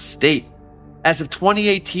obligation to the state. As of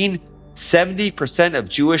 2018, 70% of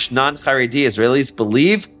Jewish non-Haredi Israelis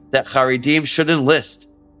believe that Haredim should enlist.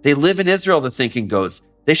 They live in Israel, the thinking goes.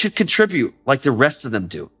 They should contribute like the rest of them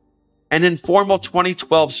do. An informal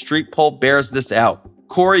 2012 street poll bears this out.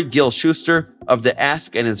 Corey Gill-Schuster of the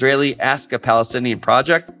Ask an Israeli, Ask a Palestinian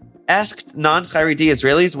project asked non-Haredi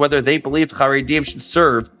Israelis whether they believed Haredim should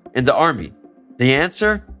serve in the army. The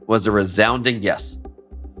answer was a resounding yes.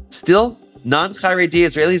 Still, non-Haredi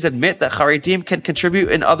Israelis admit that Haredim can contribute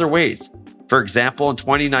in other ways. For example, in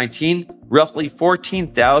 2019, roughly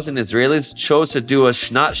 14,000 Israelis chose to do a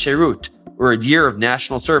Shnat Shirut, or a year of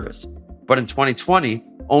national service. But in 2020,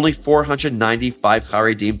 only 495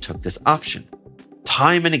 Haredim took this option.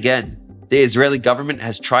 Time and again, the Israeli government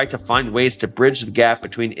has tried to find ways to bridge the gap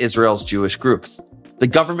between Israel's Jewish groups. The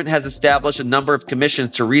government has established a number of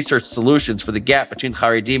commissions to research solutions for the gap between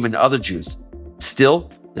Haredim and other Jews. Still,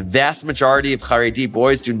 the vast majority of Haredi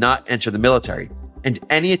boys do not enter the military, and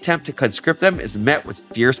any attempt to conscript them is met with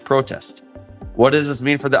fierce protest. What does this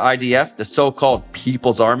mean for the IDF, the so-called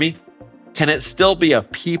People's Army? Can it still be a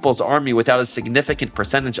People's Army without a significant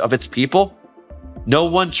percentage of its people? No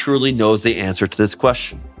one truly knows the answer to this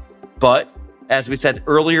question. But, as we said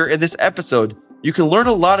earlier in this episode, you can learn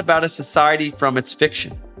a lot about a society from its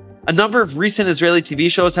fiction. A number of recent Israeli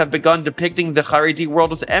TV shows have begun depicting the Haredi world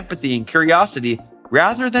with empathy and curiosity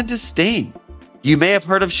rather than disdain. You may have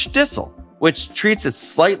heard of Shtisel, which treats its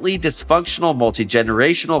slightly dysfunctional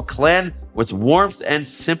multi-generational clan with warmth and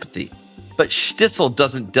sympathy. But Shtisel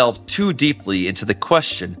doesn't delve too deeply into the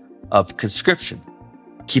question of conscription.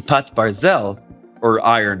 Kippat Barzel, or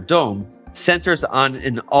Iron Dome, centers on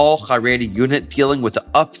an all-Haredi unit dealing with the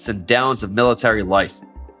ups and downs of military life,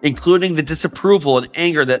 including the disapproval and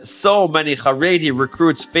anger that so many Haredi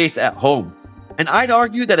recruits face at home. And I'd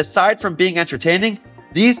argue that aside from being entertaining,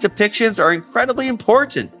 these depictions are incredibly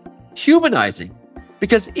important, humanizing.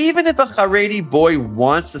 Because even if a Haredi boy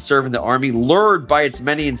wants to serve in the army, lured by its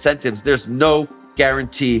many incentives, there's no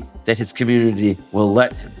guarantee that his community will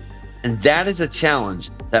let him. And that is a challenge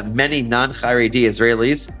that many non-Haredi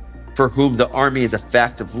Israelis, for whom the army is a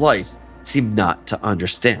fact of life, seem not to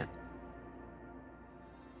understand.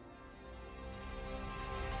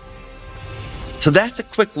 So that's a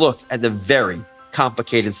quick look at the very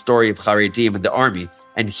complicated story of Haredim and the army,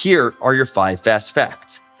 and here are your 5 fast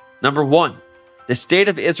facts. Number 1, the state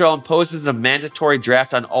of Israel imposes a mandatory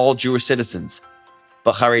draft on all Jewish citizens,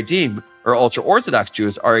 but Haredim, or ultra-Orthodox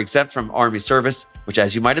Jews, are exempt from army service, which,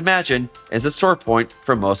 as you might imagine, is a sore point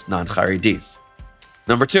for most non-Haredis.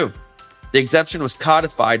 Number 2, the exemption was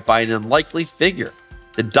codified by an unlikely figure,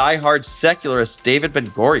 the die-hard secularist David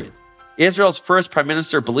Ben-Gurion. Israel's first prime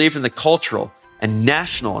minister believed in the cultural and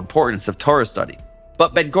national importance of Torah study.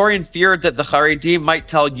 But Ben-Gurion feared that the Haredim might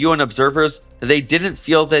tell UN observers that they didn't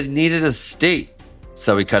feel they needed a state.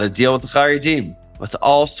 So he cut a deal with the Haredim with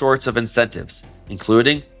all sorts of incentives,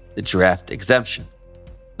 including the draft exemption.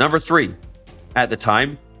 Number 3, at the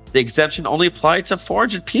time, the exemption only applied to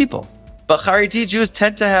 400 people. But Haredi Jews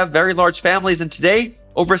tend to have very large families, and today,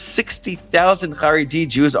 over 60,000 Haredi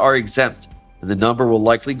Jews are exempt, and the number will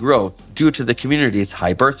likely grow due to the community's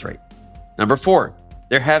high birth rate. Number 4,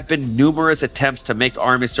 there have been numerous attempts to make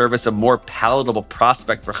army service a more palatable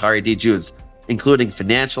prospect for Haredi Jews, including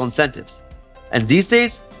financial incentives. And these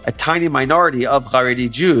days, a tiny minority of Haredi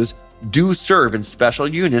Jews do serve in special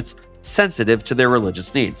units sensitive to their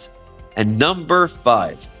religious needs. And number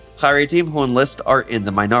 5, Haredim who enlist are in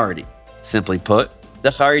the minority. Simply put, the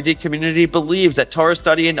Haredi community believes that Torah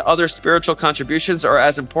study and other spiritual contributions are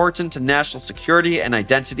as important to national security and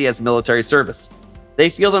identity as military service. They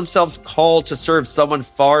feel themselves called to serve someone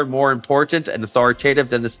far more important and authoritative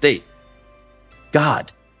than the state,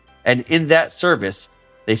 God. And in that service,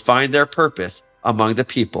 they find their purpose among the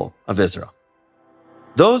people of Israel.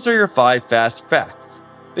 Those are your 5 fast facts.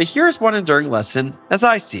 But here's one enduring lesson as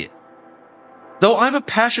I see it. Though I'm a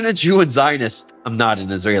passionate Jew and Zionist, I'm not an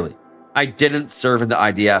Israeli. I didn't serve in the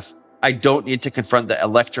IDF. I don't need to confront the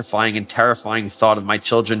electrifying and terrifying thought of my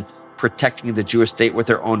children protecting the Jewish state with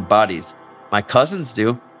their own bodies. My cousins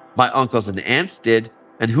do, my uncles and aunts did,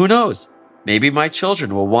 and who knows, maybe my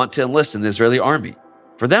children will want to enlist in the Israeli army.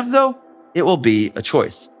 For them, though, it will be a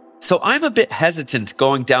choice. So I'm a bit hesitant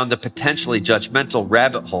going down the potentially judgmental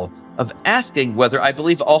rabbit hole of asking whether I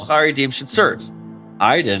believe all Haredim should serve.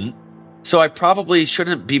 I didn't, so I probably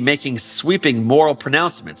shouldn't be making sweeping moral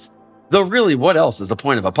pronouncements. Though really, what else is the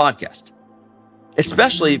point of a podcast?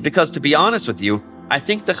 Especially because, to be honest with you, I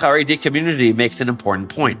think the Haredi community makes an important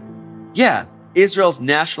point. Yeah, Israel's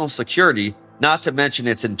national security, not to mention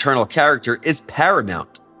its internal character, is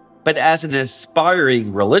paramount. But as an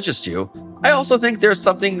aspiring religious Jew, I also think there's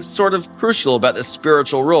something sort of crucial about the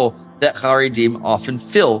spiritual role that Haredim often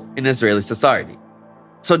fill in Israeli society.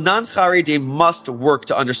 So non-Haredim must work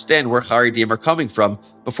to understand where Haredim are coming from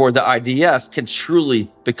before the IDF can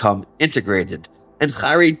truly become integrated. And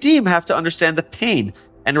Haredim have to understand the pain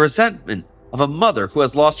and resentment of a mother who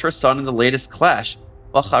has lost her son in the latest clash,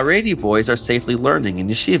 while Haredi boys are safely learning in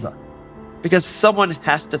yeshiva. Because someone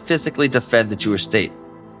has to physically defend the Jewish state.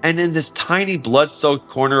 And in this tiny blood-soaked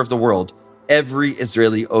corner of the world, every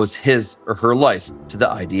Israeli owes his or her life to the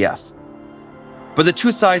IDF. But the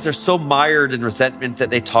two sides are so mired in resentment that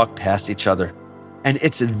they talk past each other. And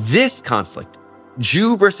it's this conflict,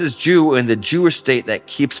 Jew versus Jew in the Jewish state, that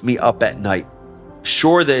keeps me up at night.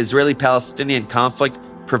 Sure, the Israeli-Palestinian conflict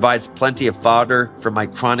provides plenty of fodder for my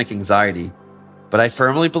chronic anxiety, but I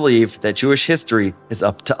firmly believe that Jewish history is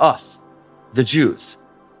up to us, the Jews.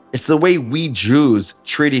 It's the way we Jews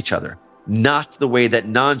treat each other, not the way that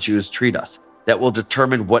non-Jews treat us, that will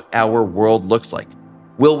determine what our world looks like.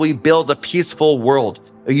 Will we build a peaceful world,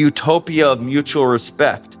 a utopia of mutual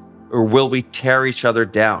respect, or will we tear each other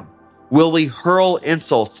down? Will we hurl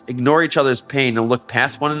insults, ignore each other's pain, and look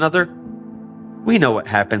past one another? We know what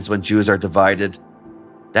happens when Jews are divided.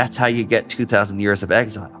 That's how you get 2,000 years of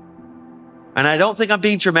exile. And I don't think I'm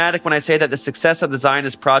being dramatic when I say that the success of the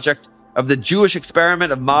Zionist project, of the Jewish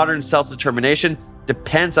experiment of modern self-determination,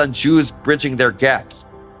 depends on Jews bridging their gaps.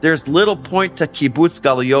 There's little point to kibbutz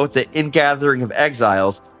galuyot, the ingathering of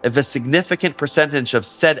exiles, if a significant percentage of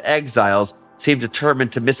said exiles seem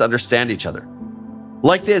determined to misunderstand each other.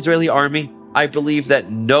 Like the Israeli army, I believe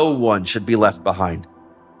that no one should be left behind.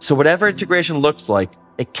 So whatever integration looks like,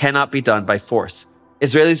 it cannot be done by force.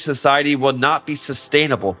 Israeli society will not be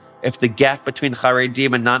sustainable if the gap between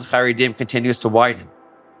Haredim and non-Haredim continues to widen.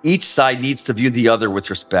 Each side needs to view the other with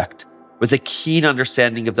respect, with a keen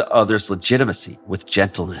understanding of the other's legitimacy, with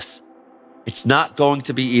gentleness. It's not going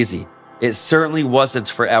to be easy. It certainly wasn't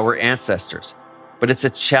for our ancestors, but it's a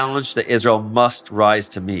challenge that Israel must rise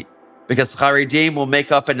to meet, because Haredim will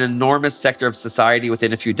make up an enormous sector of society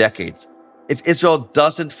within a few decades. If Israel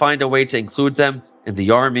doesn't find a way to include them in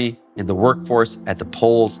the army, in the workforce, at the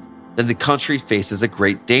polls, then the country faces a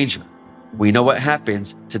great danger. We know what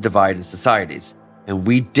happens to divided societies. and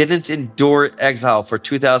we didn't endure exile for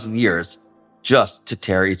 2,000 years just to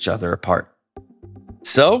tear each other apart.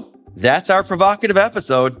 So, that's our provocative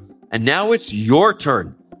episode, and now it's your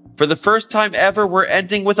turn. For the first time ever, we're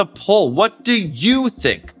ending with a poll. What do you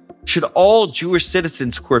think? Should all Jewish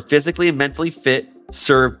citizens who are physically and mentally fit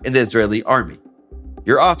serve in the Israeli army?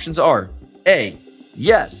 Your options are A,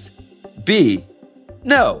 yes, B,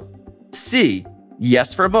 no, C,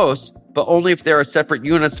 yes for most, but only if there are separate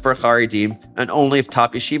units for Haredim and only if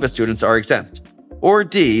top yeshiva students are exempt. Or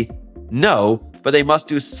D, no, but they must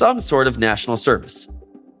do some sort of national service.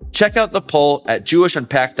 Check out the poll at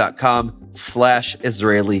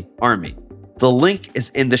jewishunpacked.com/Israeli Army. The link is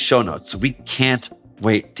in the show notes, so we can't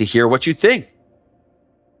wait to hear what you think.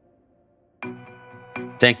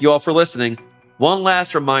 Thank you all for listening. One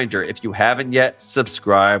last reminder, if you haven't yet,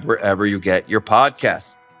 subscribe wherever you get your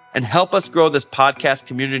podcasts and help us grow this podcast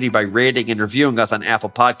community by rating and reviewing us on Apple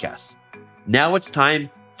Podcasts. Now it's time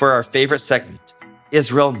for our favorite segment,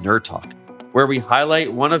 Israel Nerd Talk, where we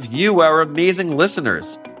highlight one of you, our amazing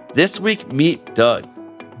listeners. This week, meet Doug.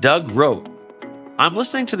 Doug wrote, I'm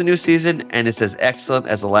listening to the new season and it's as excellent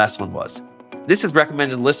as the last one was. This is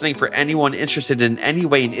recommended listening for anyone interested in any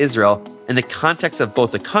way in Israel in the context of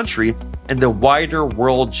both the country and the wider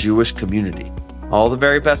world Jewish community. All the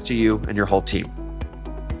very best to you and your whole team.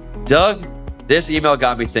 Doug, this email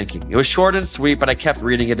got me thinking. It was short and sweet, but I kept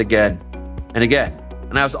reading it again and again.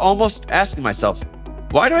 And I was almost asking myself,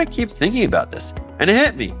 why do I keep thinking about this? And it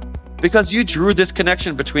hit me. Because you drew this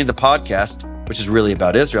connection between the podcast, which is really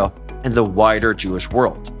about Israel, and the wider Jewish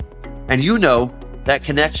world. And you know that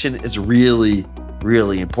connection is really,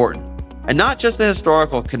 really important. And not just the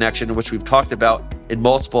historical connection, which we've talked about in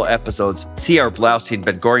multiple episodes. See our Blaustein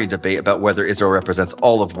Ben Gurion debate about whether Israel represents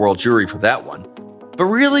all of world Jewry for that one. But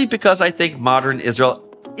really because I think modern Israel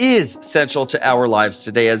is central to our lives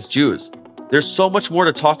today as Jews. There's so much more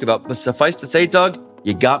to talk about, but suffice to say, Doug,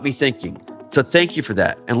 you got me thinking. So thank you for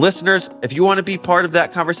that. And listeners, if you want to be part of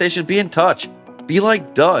that conversation, be in touch. Be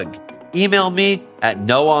like Doug. Email me at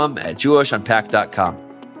noam@jewishunpacked.com.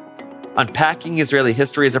 Unpacking Israeli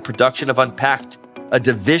History is a production of Unpacked, a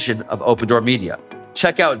division of Open Door Media.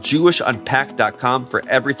 Check out jewishunpacked.com for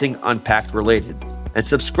everything Unpacked related and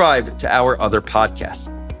subscribe to our other podcasts.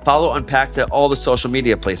 Follow Unpacked at all the social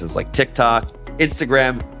media places like TikTok,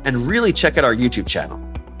 Instagram, and really check out our YouTube channel.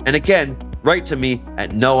 And again, write to me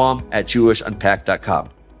at noam@jewishunpacked.com.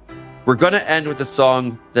 We're going to end with a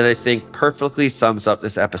song that I think perfectly sums up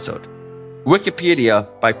this episode. Wikipedia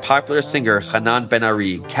by popular singer Hanan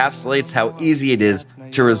Ben-Ari encapsulates how easy it is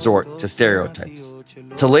to resort to stereotypes,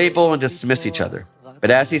 to label and dismiss each other. But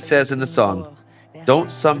as he says in the song, don't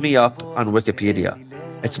sum me up on Wikipedia.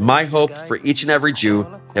 It's my hope for each and every Jew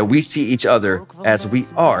that we see each other as we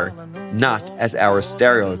are, not as our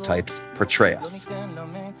stereotypes portray us.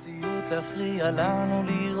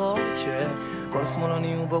 כל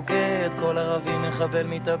שמאלני הוא בוגד, כל ערבי מחבל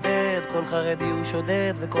מתאבד, כל חרדי הוא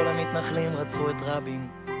שודד, וכל המתנחלים רצו את רבין.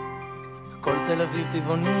 כל תל אביב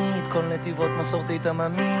טבעונית, כל נתיבות מסורתית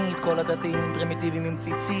עממית, כל הדתיים פרימיטיביים עם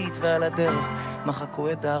ציצית, ועל הדרך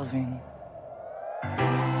מחקו את דרווין.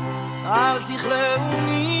 אל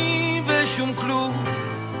תכלאוני בשום כלום,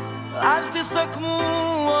 אל תסכמו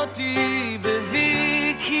אותי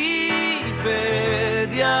בוויקיפדיה.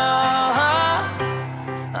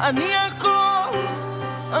 אני הכל,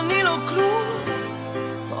 אני לא כלום,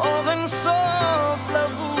 אור אין סוף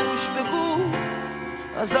לבוש בגוף,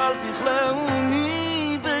 אז אל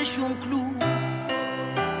תכלאוני בשום כלום.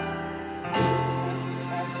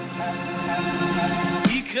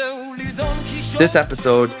 This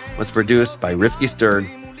episode was produced by Rifki Stern.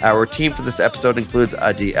 Our team for this episode includes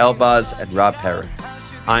Adi Elbaz and Rob Perrin.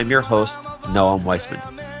 I'm your host, Noam Weissman.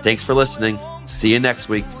 Thanks for listening. See you next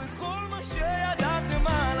week.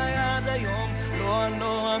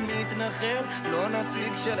 לא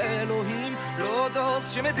נציג של אלוהים, לא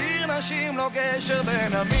דוס שמדיר נשים, לא גשר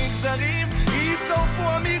בין המגזרים, יישרפו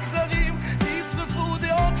המגזרים, תשרפו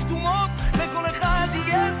דעות קדומות, לכל אחד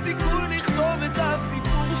יהיה סיכוי לכתוב את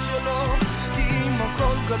הסיפור שלו, כי אם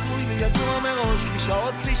הכל כתוב וידוע מראש,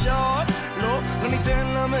 קלישאות קלישאות, לא ניתן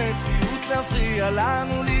למציאות להפריע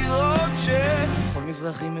לנו לראות כל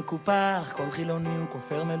מזרחי מקופח, כל חילוני הוא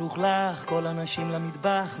כופר מלוכלך, כל אנשים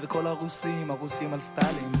למטבח וכל הרוסים על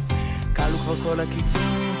סטלין. קלו כבר כל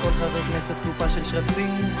הקיצים, כל חבר כנסת קופה של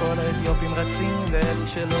שרצים, כל האתיופים רצים, ואלו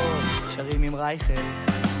שלא שרים עם רייכל.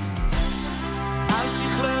 אל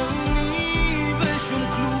תכלאוני בשום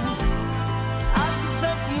כלום, אל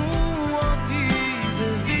תסכמו אותי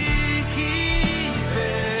בוויקיפדיה.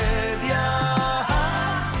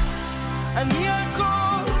 אני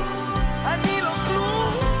הכל, אני לא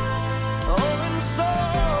כלום, אור אין סוף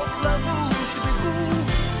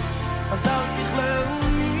אל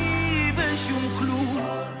תכלאוני בשום כלום.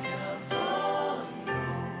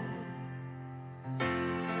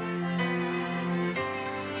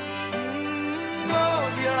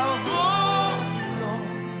 עוד יבוא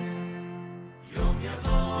יום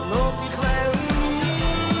ולא תכלאוני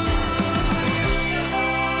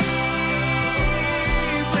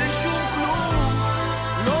בשום כלום.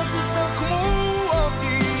 לא תסכמו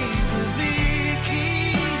אותי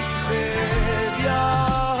בוויקיפדיה.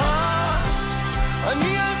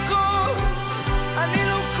 אני הכל, אני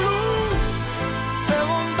לא כלום,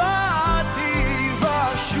 ברום דעתי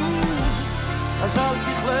ושוב. אז אל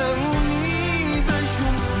תכלאוני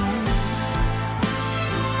בשום כלום.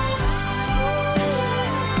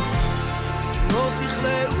 לא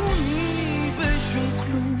תכלאוני בשום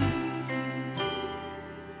כלום.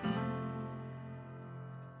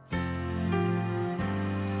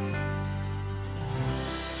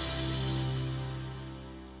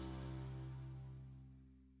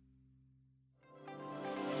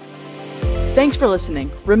 Thanks for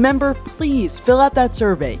listening. Remember, please fill out that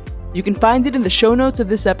survey. You can find it in the show notes of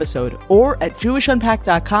this episode or at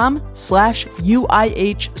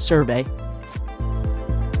jewishunpacked.com/UIH survey.